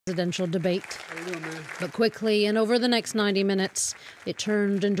presidential debate. But quickly, and over the next 90 minutes, it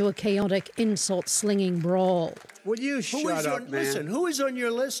turned into a chaotic insult-slinging brawl. Will you shut up, man? Listen, who is on your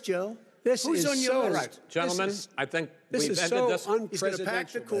list, Joe? Who's on your list? Right. Gentlemen, I think this we've is ended so this. He's going to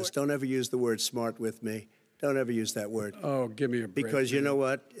pack the court. Don't ever use the word smart with me. Don't ever use that word. Oh, give me a break. Because you know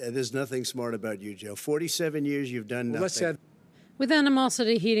what? There's nothing smart about you, Joe. 47 years, you've done nothing. With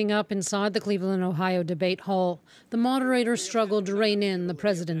animosity heating up inside the Cleveland, Ohio debate hall, the moderator struggled to rein in the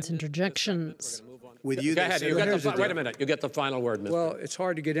president's interjections. With you, Go ahead. Wait a minute. You get the final word, Mr. Well, it's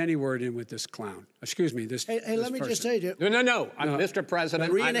hard to get any word in with this clown. Excuse me. Hey, let me just say to you. No. I'm Mr.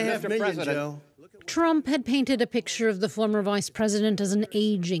 President. $3.5 Mr. million, President. Joe. Trump had painted a picture of the former vice president as an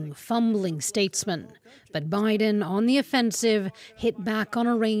aging, fumbling statesman. But Biden, on the offensive, hit back on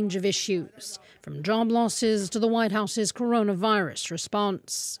a range of issues, from job losses to the White House's coronavirus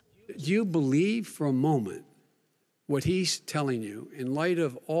response. Do you believe for a moment what he's telling you in light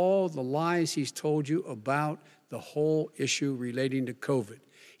of all the lies he's told you about the whole issue relating to COVID?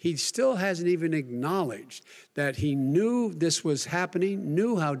 He still hasn't even acknowledged that he knew this was happening,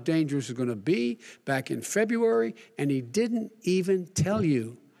 knew how dangerous it was going to be back in February, and he didn't even tell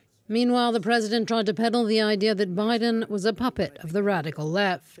you. Meanwhile, the president tried to peddle the idea that Biden was a puppet of the radical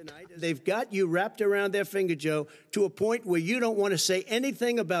left. They've got you wrapped around their finger, Joe, to a point where you don't want to say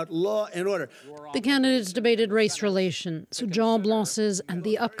anything about law and order. The candidates debated race relations, job losses, and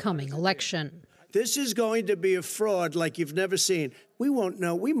the upcoming election. This is going to be a fraud like you've never seen. We won't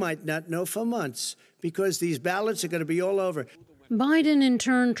know. We might not know for months because these ballots are going to be all over. Biden, in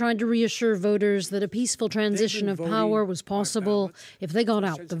turn, tried to reassure voters that a peaceful transition of power was possible if they got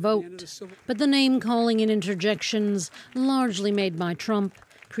out the vote. But the name-calling and interjections, largely made by Trump,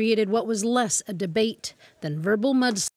 created what was less a debate than verbal mudslinging.